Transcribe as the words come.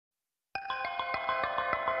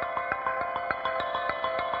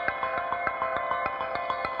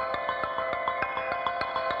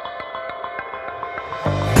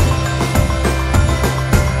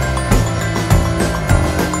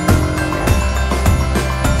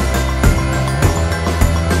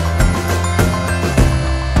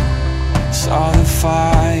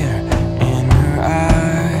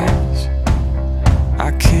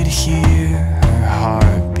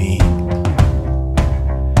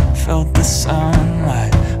felt the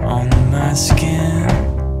sunlight on my skin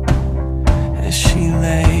as she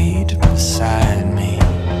laid beside me.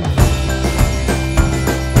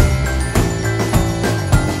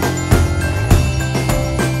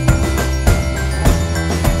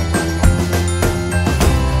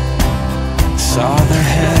 Saw the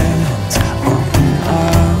heavens open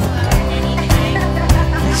up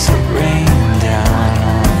as it rained down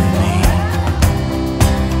on me.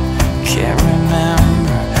 Can't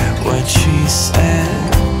remember what she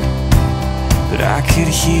said, but I could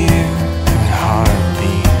hear her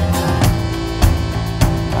heartbeat.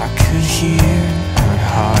 I could hear her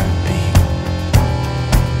heartbeat.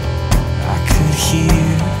 I could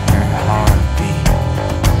hear her heartbeat.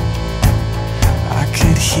 I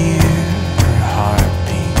could hear her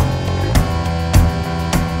heartbeat.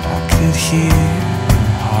 I could hear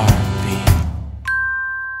her heartbeat.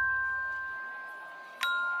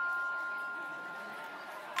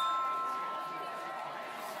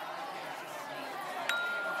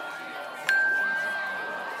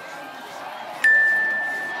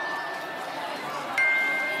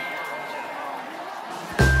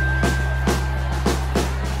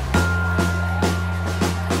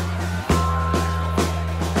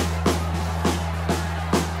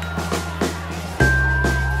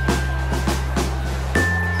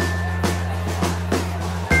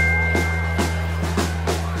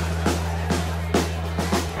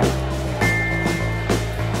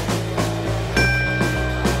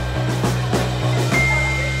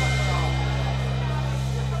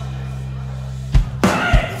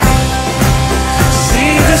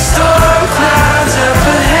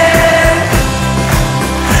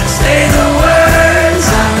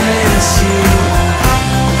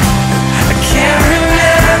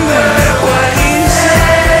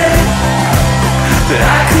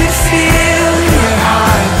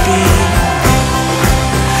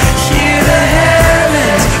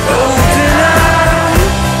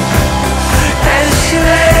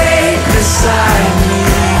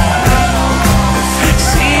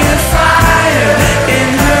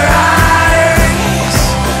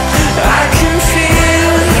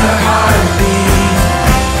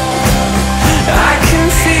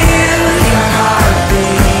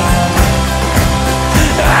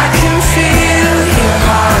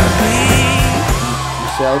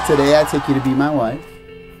 Today I take you to be my wife.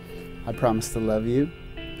 I promise to love you.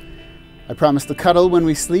 I promise to cuddle when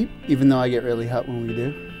we sleep, even though I get really hot when we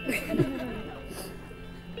do.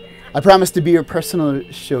 I promise to be your personal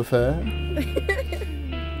chauffeur.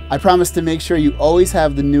 I promise to make sure you always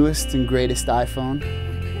have the newest and greatest iPhone.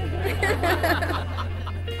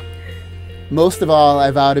 Most of all,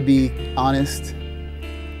 I vow to be honest,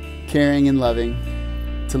 caring, and loving,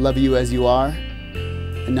 to love you as you are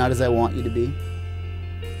and not as I want you to be,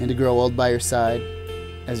 and to grow old by your side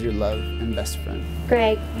as your love and best friend.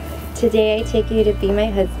 Greg, today I take you to be my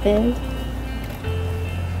husband.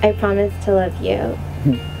 I promise to love you.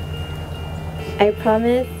 I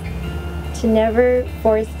promise to never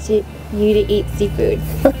force you to eat seafood.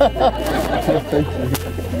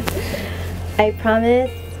 I promise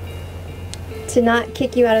to not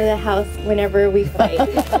kick you out of the house whenever we fight.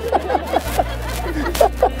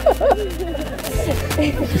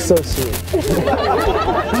 She's so sweet.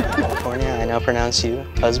 California, I now pronounce you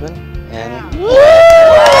husband and